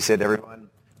 and basically said to everyone,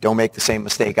 don't make the same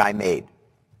mistake I made.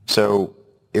 So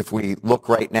if we look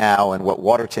right now and what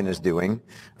Waterton is doing,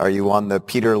 are you on the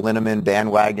Peter Linneman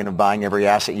bandwagon of buying every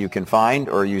asset you can find,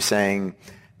 or are you saying,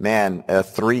 man, a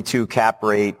 3.2 cap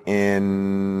rate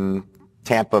in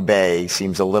Tampa Bay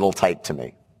seems a little tight to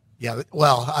me? Yeah,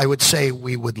 well, I would say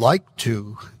we would like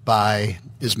to buy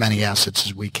as many assets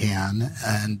as we can,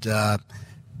 and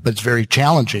but it's very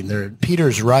challenging.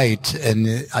 Peter's right, and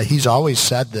he's always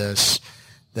said this,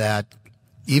 that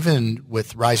even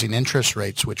with rising interest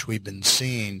rates, which we've been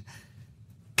seeing,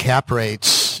 cap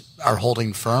rates are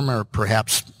holding firm or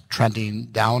perhaps trending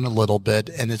down a little bit,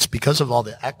 and it's because of all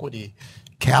the equity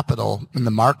capital in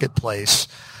the marketplace,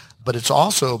 but it's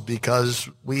also because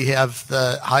we have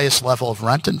the highest level of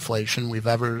rent inflation we've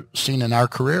ever seen in our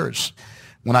careers.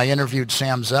 When I interviewed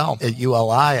Sam Zell at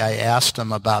ULI, I asked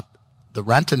him about the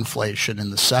rent inflation in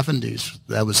the 70s.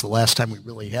 That was the last time we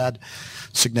really had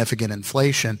significant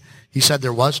inflation. He said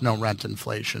there was no rent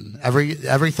inflation.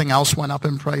 Everything else went up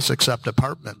in price except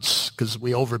apartments, because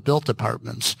we overbuilt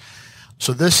apartments.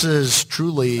 So this is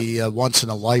truly a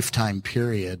once-in-a-lifetime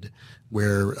period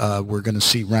where we're going to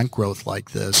see rent growth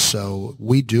like this. So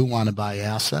we do want to buy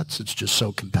assets. It's just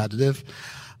so competitive.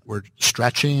 We're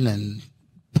stretching and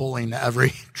pulling every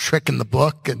trick in the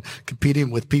book and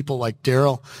competing with people like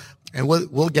Daryl, and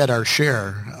we'll get our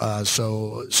share.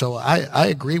 So I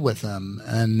agree with them.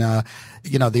 And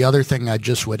the other thing I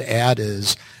just would add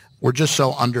is we're just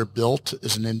so underbuilt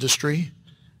as an industry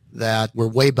that we're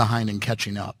way behind in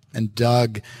catching up. And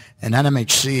Doug and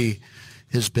NMHC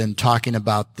has been talking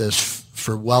about this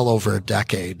for well over a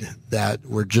decade, that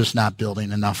we're just not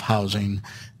building enough housing,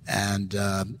 and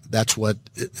that's what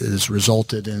has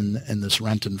resulted in this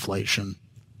rent inflation.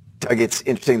 Doug, it's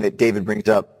interesting that David brings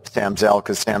up Sam Zell,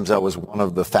 because Sam Zell was one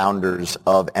of the founders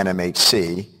of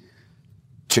NMHC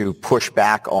to push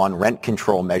back on rent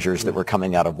control measures that were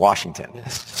coming out of Washington.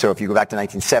 Yes. So if you go back to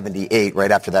 1978, right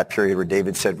after that period where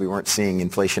David said we weren't seeing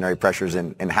inflationary pressures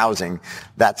in housing,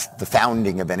 that's the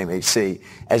founding of NMHC.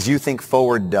 As you think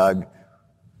forward, Doug,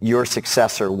 your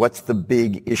successor, what's the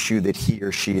big issue that he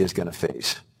or she is going to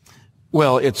face?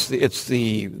 Well,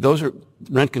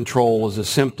 rent control is a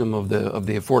symptom of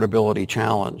the affordability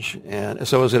challenge, and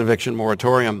so is an eviction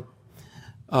moratorium.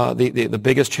 The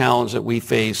biggest challenge that we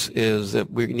face is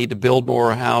that we need to build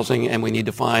more housing, and we need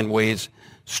to find ways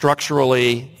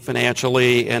structurally,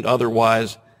 financially, and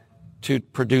otherwise to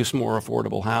produce more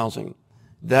affordable housing.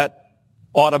 That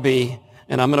ought to be,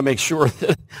 and I'm going to make sure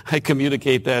that I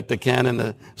communicate that to Ken and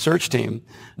the search team,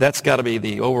 that's got to be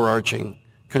the overarching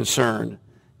concern.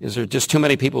 Is there just too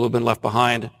many people who've been left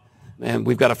behind, and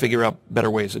we've got to figure out better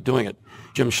ways of doing it.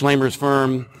 Jim Schlamer's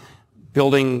firm,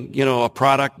 building, a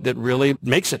product that really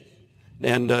makes it.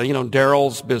 And,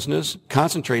 Daryl's business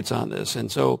concentrates on this.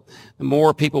 And so the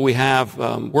more people we have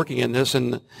working in this,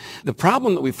 and the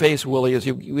problem that we face, Willie, is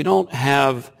we don't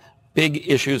have big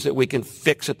issues that we can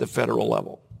fix at the federal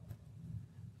level.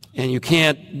 And you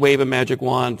can't wave a magic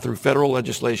wand through federal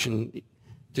legislation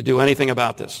to do anything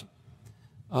about this.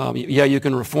 You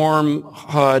can reform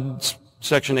HUD's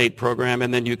Section 8 program,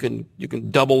 and then you can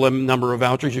double the number of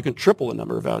vouchers, you can triple the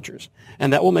number of vouchers,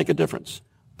 and that will make a difference.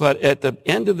 But at the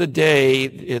end of the day,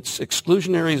 it's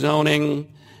exclusionary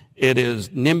zoning, it is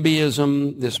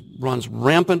NIMBYism, this runs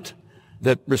rampant,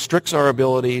 that restricts our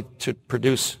ability to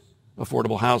produce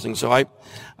affordable housing. So I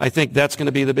think that's going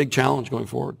to be the big challenge going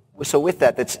forward. So with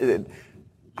that,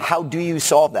 how do you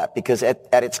solve that? Because at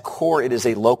its core, it is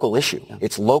a local issue.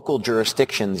 It's local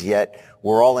jurisdictions, yet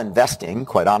we're all investing,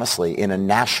 quite honestly, in a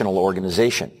national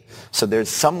organization. So there's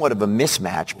somewhat of a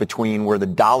mismatch between where the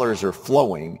dollars are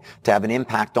flowing to have an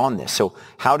impact on this. So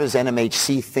how does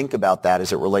NMHC think about that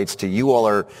as it relates to you all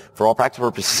are, for all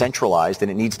practical purposes, centralized, and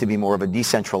it needs to be more of a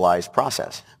decentralized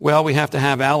process? Well, we have to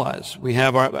have allies. We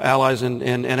have our allies in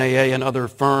NAA and other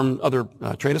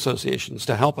trade associations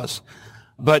to help us.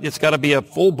 But it's got to be a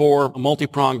full-bore,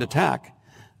 multi-pronged attack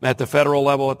at the federal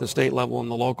level, at the state level, and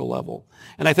the local level.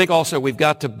 And I think also we've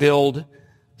got to build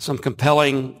some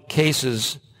compelling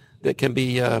cases that can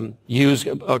be used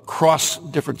across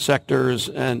different sectors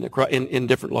and in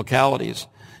different localities.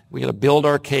 We got to build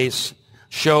our case,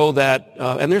 show that,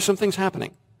 and there's some things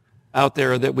happening out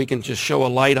there that we can just show a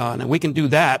light on, and we can do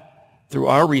that through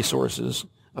our resources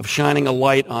of shining a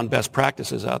light on best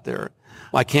practices out there.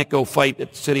 I can't go fight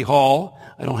at City Hall.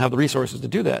 I don't have the resources to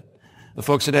do that. The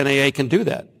folks at NAA can do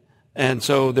that. And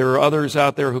so there are others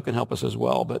out there who can help us as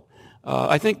well. But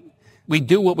I think we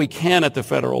do what we can at the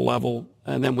federal level,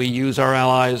 and then we use our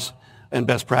allies and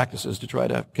best practices to try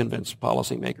to convince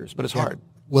policymakers. But it's hard.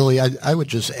 Willie, I would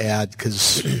just add,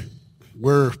 because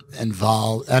we're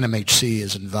involved, NMHC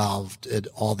is involved in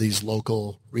all these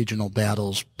local regional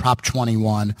battles. Prop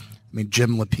 21,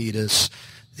 Jim Lapidus,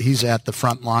 he's at the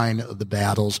front line of the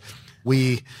battles.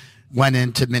 We went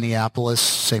into Minneapolis,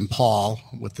 St. Paul,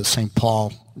 with the St.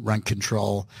 Paul rent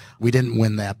control. We didn't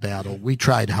win that battle. We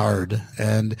tried hard.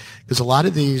 And because a lot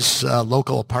of these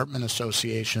local apartment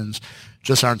associations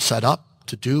just aren't set up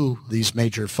to do these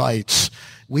major fights.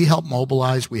 we help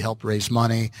mobilize, we help raise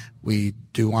money, we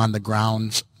do on the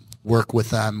grounds work with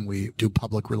them, we do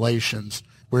public relations.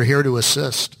 We're here to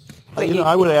assist.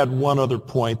 I would add one other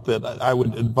point that I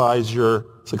would advise your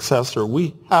successor.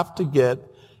 We have to get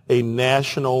a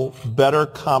national, better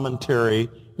commentary,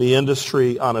 the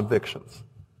industry on evictions.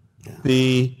 Yeah.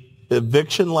 The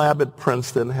eviction lab at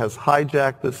Princeton has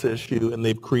hijacked this issue, and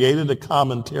they've created a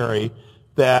commentary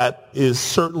that is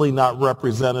certainly not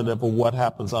representative of what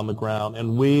happens on the ground.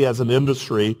 And we, as an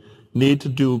industry, need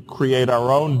to create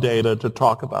our own data to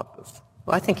talk about this.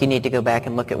 Well, I think you need to go back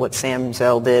and look at what Sam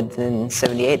Zell did in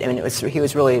 '78. I mean,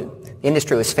 the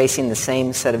industry was facing the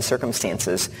same set of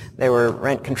circumstances. There were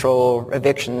rent control,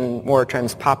 eviction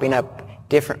moratoriums popping up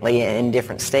differently in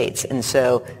different states. And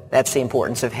so that's the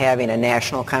importance of having a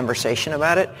national conversation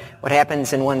about it. What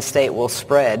happens in one state will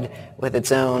spread with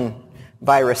its own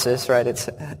viruses, right, its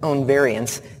own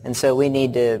variants. And so we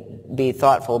need to be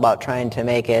thoughtful about trying to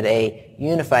make it a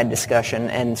unified discussion,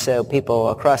 and so people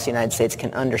across the United States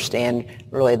can understand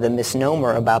really the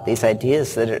misnomer about these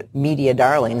ideas that are media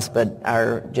darlings but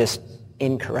are just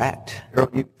incorrect.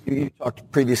 You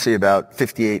talked previously about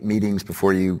 58 meetings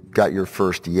before you got your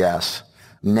first yes.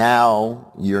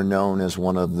 Now you're known as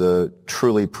one of the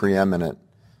truly preeminent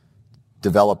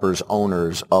developers,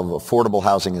 owners of affordable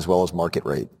housing as well as market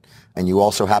rate. And you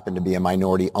also happen to be a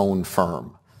minority-owned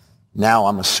firm. Now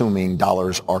I'm assuming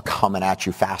dollars are coming at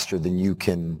you faster than you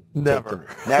can. Never.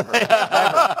 Never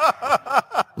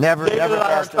David and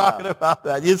I are talking about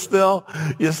that. You still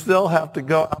have to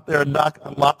go out there and knock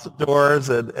on lots of doors,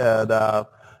 and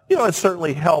it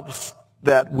certainly helps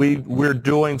that we're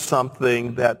doing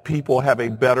something that people have a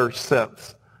better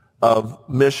sense of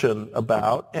mission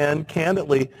about. And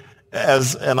candidly,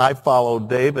 and I follow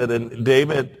David, and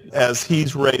David, as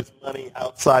he's raised money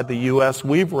outside the U.S.,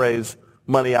 we've raised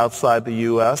money outside the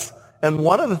U.S. And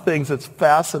one of the things that's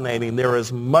fascinating, there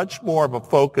is much more of a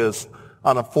focus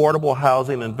on affordable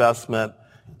housing investment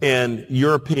in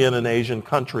European and Asian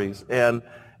countries. And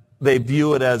they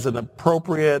view it as an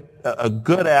appropriate, a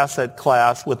good asset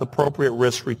class with appropriate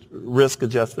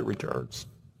risk-adjusted returns.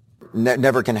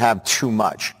 Never can have too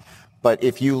much. But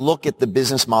if you look at the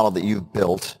business model that you've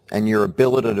built and your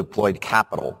ability to deploy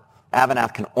capital,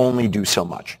 Avanath can only do so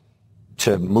much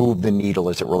to move the needle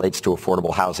as it relates to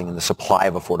affordable housing and the supply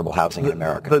of affordable housing in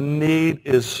America. The need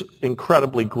is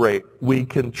incredibly great. We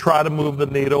can try to move the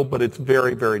needle, but it's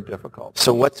very, very difficult.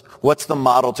 So what's the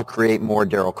model to create more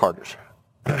Daryl Carters?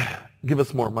 Give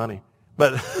us more money.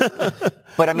 But I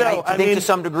think to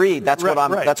some degree that's what I'm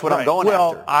going after.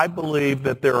 Well, I believe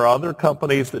that there are other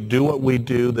companies that do what we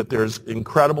do, that there's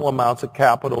incredible amounts of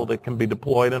capital that can be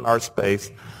deployed in our space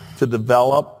to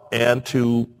develop and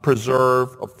to preserve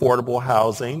affordable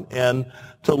housing and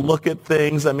to look at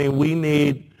things. I mean, we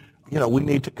need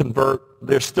to convert.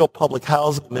 There's still public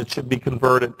housing that should be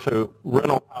converted to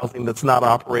rental housing that's not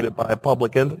operated by a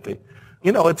public entity.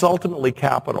 It's ultimately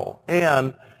capital,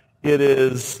 and it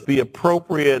is the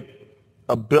appropriate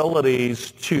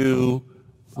abilities to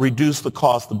reduce the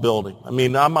cost of building. I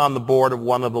mean, I'm on the board of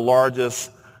one of the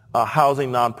largest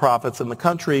housing nonprofits in the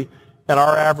country, and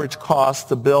our average cost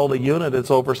to build a unit is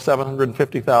over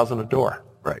 $750,000 a door.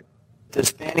 Right.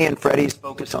 Does Fannie and Freddie's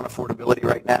focus on affordability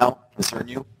right now concern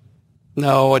you?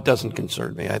 No, it doesn't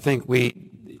concern me. I think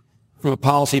from a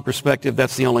policy perspective,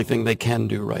 that's the only thing they can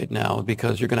do right now,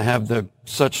 because you're going to have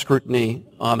such scrutiny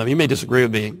on them. You may disagree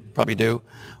with me, probably do,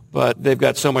 but they've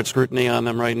got so much scrutiny on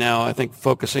them right now. I think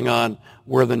focusing on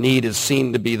where the need is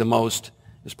seen to be the most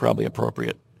is probably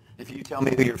appropriate. If you tell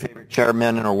me who your favorite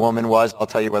chairman or woman was, I'll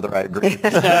tell you whether I agree.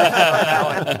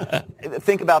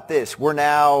 Think about this. We're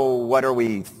now,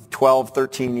 12,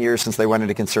 13 years since they went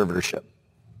into conservatorship.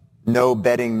 No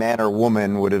betting man or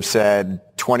woman would have said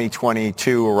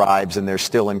 2022 arrives and they're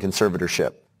still in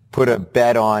conservatorship. Put a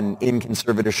bet on in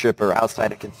conservatorship or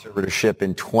outside of conservatorship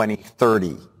in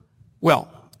 2030.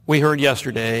 Well, we heard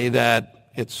yesterday that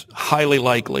it's highly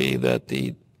likely that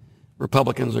the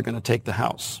Republicans are going to take the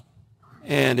House.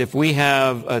 And if we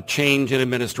have a change in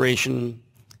administration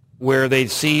where they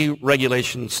see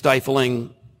regulation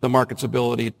stifling the market's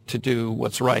ability to do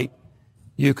what's right,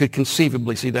 you could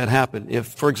conceivably see that happen. If,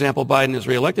 for example, Biden is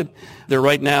reelected,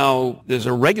 there's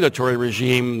a regulatory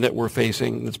regime that we're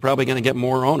facing that's probably going to get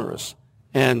more onerous.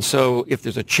 And so if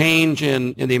there's a change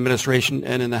in the administration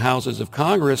and in the houses of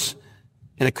Congress,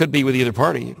 and it could be with either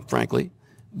party, frankly,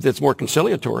 that's more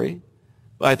conciliatory,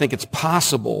 I think it's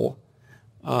possible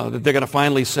that they're going to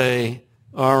finally say,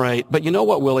 all right, but you know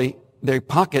what, Willie? They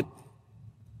pocket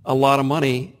a lot of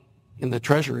money in the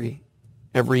Treasury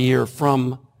every year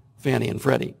from Fannie and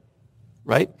Freddie,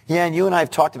 right? Yeah, and you and I have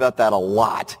talked about that a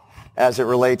lot. as it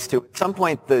relates to, at some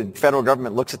point the federal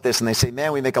government looks at this and they say,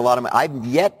 man, we make a lot of money. I've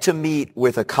yet to meet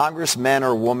with a congressman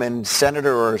or woman,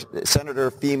 senator,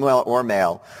 female or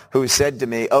male, who said to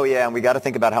me, oh yeah, and we got to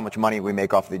think about how much money we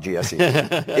make off the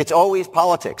GSE. It's always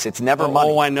politics. It's never money.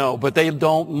 Oh, I know, but they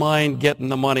don't mind getting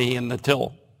the money in the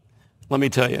till. Let me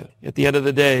tell you, at the end of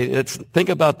the day, think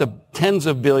about the tens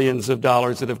of billions of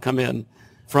dollars that have come in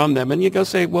from them, and you go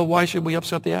say, well, why should we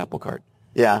upset the apple cart?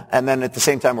 Yeah, and then at the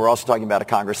same time, we're also talking about a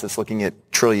Congress that's looking at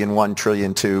 $1 trillion, $1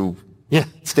 trillion, $2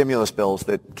 stimulus bills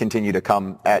that continue to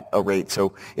come at a rate.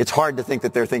 So it's hard to think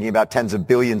that they're thinking about tens of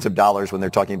billions of dollars when they're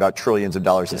talking about trillions of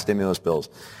dollars in stimulus bills.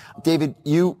 David,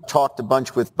 you talked a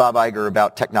bunch with Bob Iger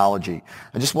about technology.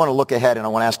 I just want to look ahead, and I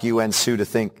want to ask you and Sue to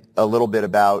think a little bit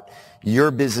about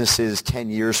your businesses 10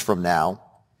 years from now,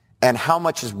 and how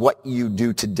much is what you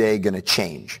do today going to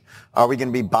change? Are we going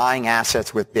to be buying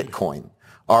assets with Bitcoin?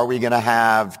 Are we going to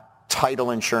have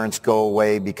title insurance go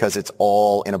away because it's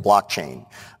all in a blockchain?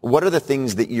 What are the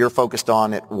things that you're focused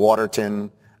on at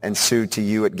Waterton, and Sue, to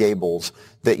you at Gables,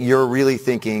 that you're really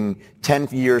thinking 10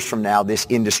 years from now this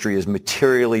industry is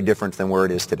materially different than where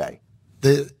it is today?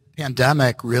 The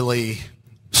pandemic really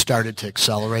started to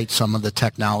accelerate some of the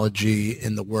technology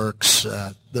in the works,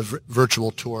 the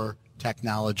virtual tour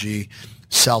technology,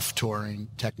 self-touring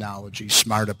technology,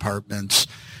 smart apartments.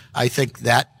 I think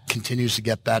that continues to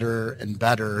get better and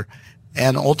better,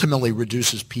 and ultimately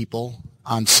reduces people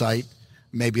on site,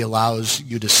 maybe allows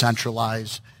you to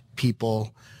centralize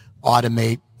people,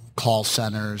 automate call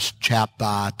centers,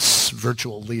 chatbots,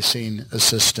 virtual leasing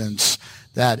assistants.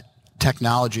 That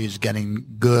technology is getting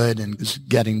good and is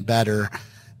getting better,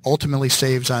 ultimately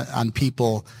saves on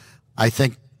people. I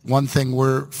think one thing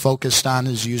we're focused on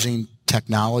is using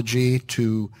technology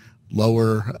to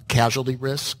lower casualty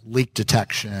risk, leak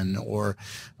detection, or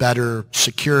better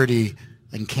security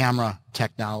and camera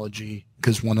technology,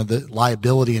 because one of the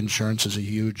liability insurance is a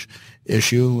huge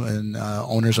issue, and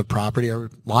owners of property are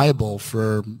liable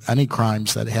for any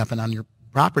crimes that happen on your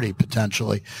property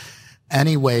potentially.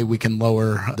 Any way we can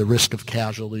lower the risk of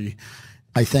casualty,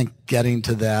 I think getting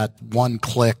to that one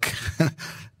click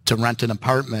to rent an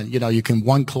apartment, you can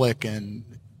one click and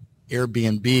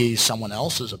Airbnb someone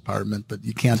else's apartment, but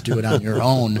you can't do it on your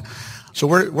own. So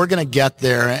we're going to get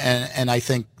there, and I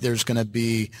think there's going to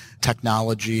be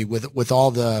technology with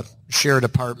all the shared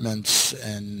apartments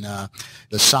and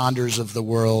the Sonders of the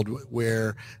world,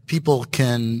 where people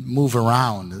can move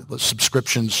around,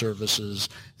 subscription services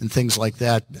and things like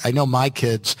that. I know my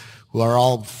kids, who are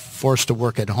all forced to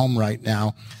work at home right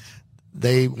now,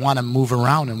 they want to move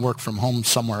around and work from home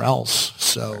somewhere else.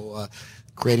 So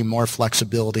creating more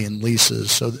flexibility in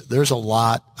leases. So there's a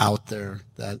lot out there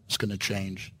that's going to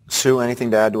change. Sue,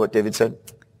 anything to add to what David said?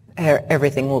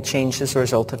 Everything will change as a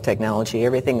result of technology,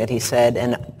 everything that he said.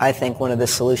 And I think one of the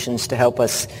solutions to help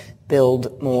us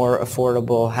build more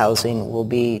affordable housing will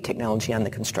be technology on the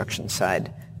construction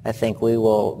side. I think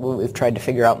we've tried to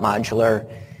figure out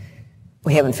modular.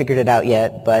 We haven't figured it out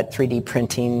yet, but 3D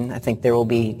printing, I think there will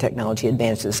be technology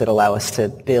advances that allow us to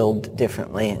build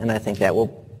differently. And I think that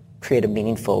will create a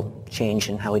meaningful change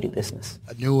in how we do business.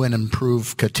 A new and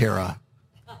improved Katera.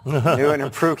 New and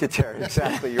improved Katera,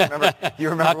 exactly. You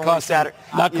remember when we sat...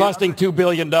 Not costing $2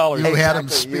 billion.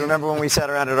 Exactly. You remember when we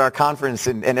sat around at our conference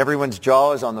and everyone's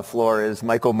jaw is on the floor as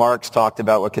Michael Marks talked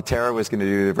about what Katera was going to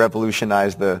do to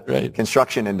revolutionize the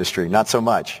construction industry. Not so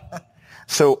much.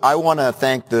 So I want to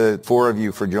thank the four of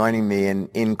you for joining me. And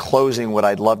in closing, what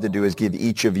I'd love to do is give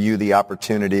each of you the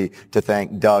opportunity to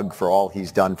thank Doug for all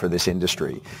he's done for this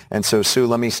industry. And so, Sue,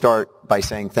 let me start by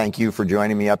saying thank you for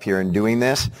joining me up here and doing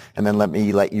this. And then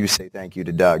let you say thank you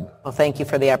to Doug. Well, thank you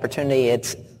for the opportunity.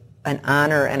 It's an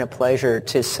honor and a pleasure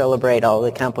to celebrate all the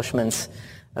accomplishments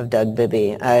of Doug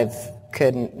Bibby. I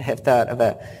couldn't have thought of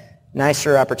a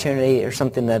nicer opportunity or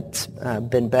something that's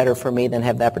been better for me than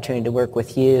have the opportunity to work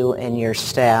with you and your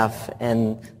staff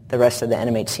and the rest of the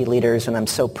NMHC leaders, and I'm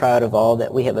so proud of all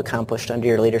that we have accomplished under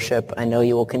your leadership. I know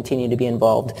you will continue to be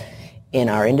involved in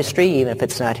our industry, even if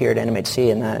it's not here at NMHC,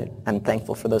 and I'm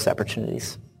thankful for those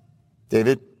opportunities.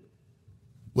 David?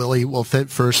 Willie, well,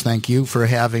 first, thank you for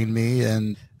having me,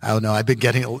 and I don't know, I've been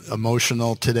getting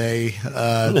emotional today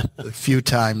a few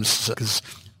times because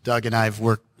Doug and I have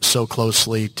worked so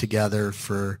closely together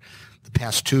for the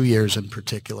past 2 years in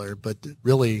particular, but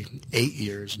really 8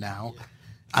 years now.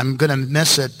 I'm going to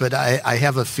miss it, but I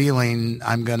have a feeling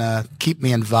I'm going to keep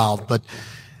me involved. But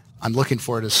I'm looking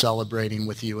forward to celebrating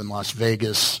with you in Las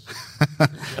Vegas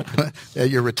at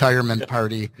your retirement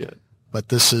party. But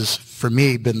this has, for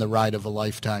me, been the ride of a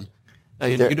lifetime.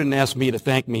 You didn't ask me to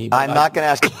thank me. I'm not going to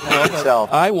ask you to thank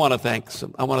yourself. I want to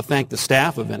thank the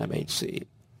staff of NMHC.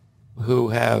 who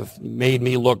have made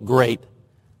me look great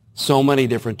so many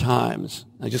different times.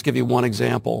 I'll just give you one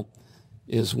example,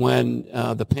 is when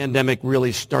the pandemic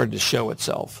really started to show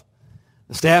itself.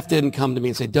 The staff didn't come to me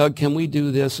and say, Doug, can we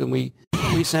do this? And we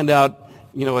send out,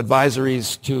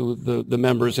 advisories to the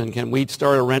members, and can we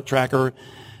start a rent tracker?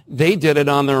 They did it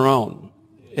on their own,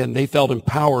 and they felt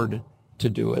empowered to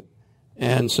do it.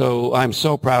 And so I'm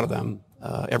so proud of them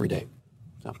every day.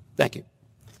 So thank you.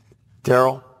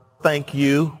 Daryl, thank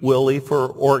you, Willie, for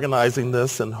organizing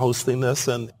this and hosting this.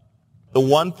 And the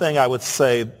one thing I would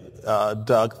say,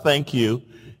 Doug, thank you.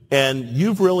 And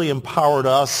you've really empowered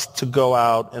us to go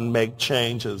out and make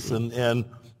changes. And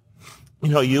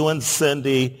you and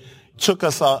Cindy took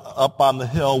us up on the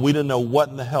hill. We didn't know what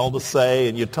in the hell to say,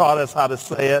 and you taught us how to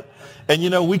say it. And,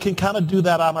 we can kind of do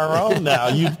that on our own now.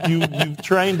 You've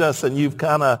trained us, and you've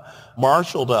kind of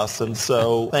marshaled us. And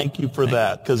so thank you for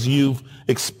that, because you've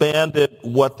expanded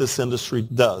what this industry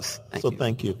does.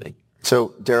 Thank you.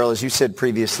 So, Daryl, as you said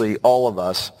previously, all of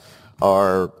us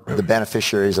are the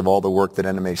beneficiaries of all the work that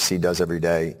NMHC does every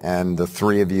day. And the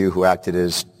three of you who acted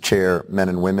as chair, men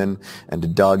and women, and to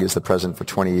Doug as the president for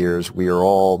 20 years, we are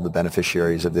all the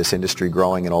beneficiaries of this industry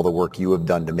growing and all the work you have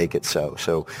done to make it so.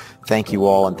 So thank you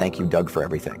all, and thank you, Doug, for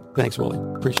everything. Thanks, Willie.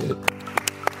 Appreciate it.